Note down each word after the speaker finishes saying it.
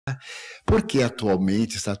Porque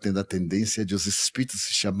atualmente está tendo a tendência de os espíritos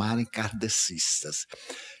se chamarem kardecistas.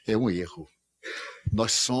 É um erro.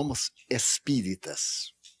 Nós somos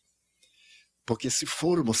espíritas. Porque se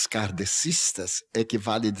formos kardecistas,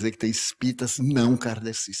 equivale dizer que tem espíritas não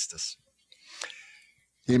kardecistas.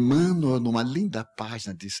 Emmanuel, numa linda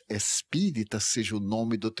página, diz: espírita seja o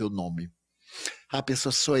nome do teu nome. A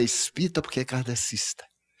pessoa só é espírita porque é kardecista.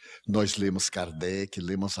 Nós lemos Kardec,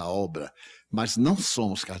 lemos a obra, mas não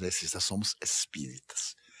somos kardecistas, somos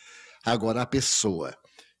espíritas. Agora, a pessoa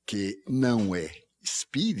que não é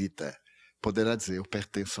espírita poderá dizer: eu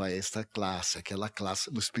pertenço a esta classe, aquela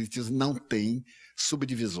classe. No espiritismo não tem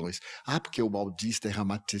subdivisões. Porque o maldista é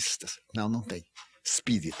ramatista. Não, não tem.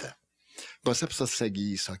 Espírita. Agora, se a pessoa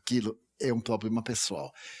segue isso, aquilo, é um problema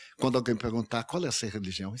pessoal. Quando alguém perguntar qual é a sua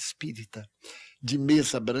religião, espírita. De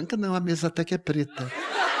mesa branca, não, a mesa até que é preta.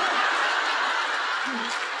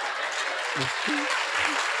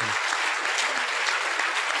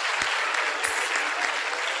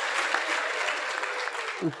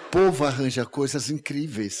 O povo arranja coisas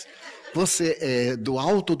incríveis. Você é do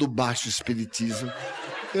alto ou do baixo espiritismo?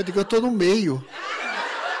 Eu digo, eu estou no meio.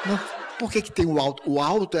 Não, por que tem o alto? O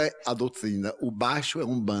alto é a doutrina, o baixo é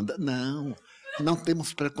Umbanda. Não, não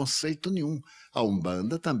temos preconceito nenhum. A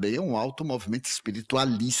Umbanda também é um alto movimento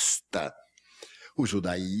espiritualista. O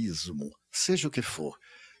judaísmo, seja o que for.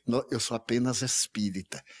 Eu sou apenas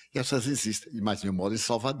espírita. E essas existem. Imagina, eu moro em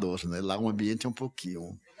Salvador, né? Lá o ambiente é um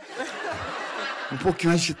pouquinho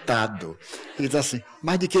agitado. Ele diz assim: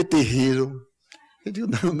 mas de que terreiro? Eu digo: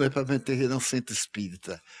 não, não é para terreiro, é um centro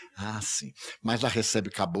espírita. Sim. Mas lá recebe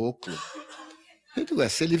caboclo? Eu digo: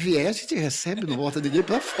 se ele vier, a gente recebe, não volta ninguém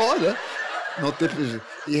para fora. Não tem prejuízo.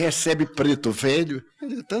 E recebe preto velho? Eu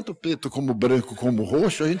digo: tanto preto como branco como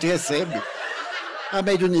roxo, a gente recebe. A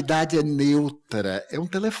mediunidade é neutra, é um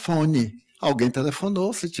telefone. Alguém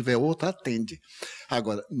telefonou, se tiver outro, atende.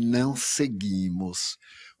 Agora, não seguimos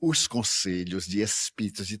os conselhos de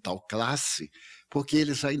espíritos de tal classe, porque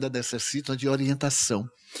eles ainda necessitam de orientação.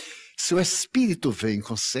 Se o espírito vem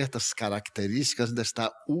com certas características, ainda está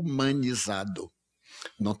humanizado.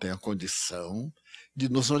 Não tem a condição de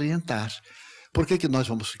nos orientar. Por que nós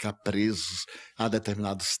vamos ficar presos a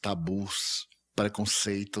determinados tabus,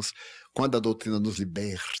 preconceitos, quando a doutrina nos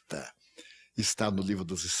liberta? Está no livro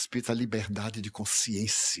dos Espíritos a liberdade de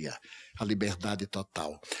consciência, a liberdade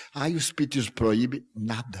total. O Espiritismo proíbe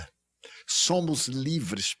nada. Somos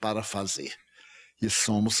livres para fazer e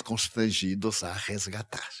somos constrangidos a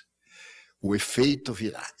resgatar. O efeito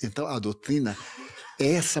virá. Então, a doutrina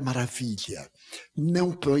é essa maravilha.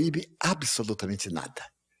 Não proíbe absolutamente nada,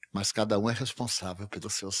 mas cada um é responsável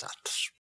pelos seus atos.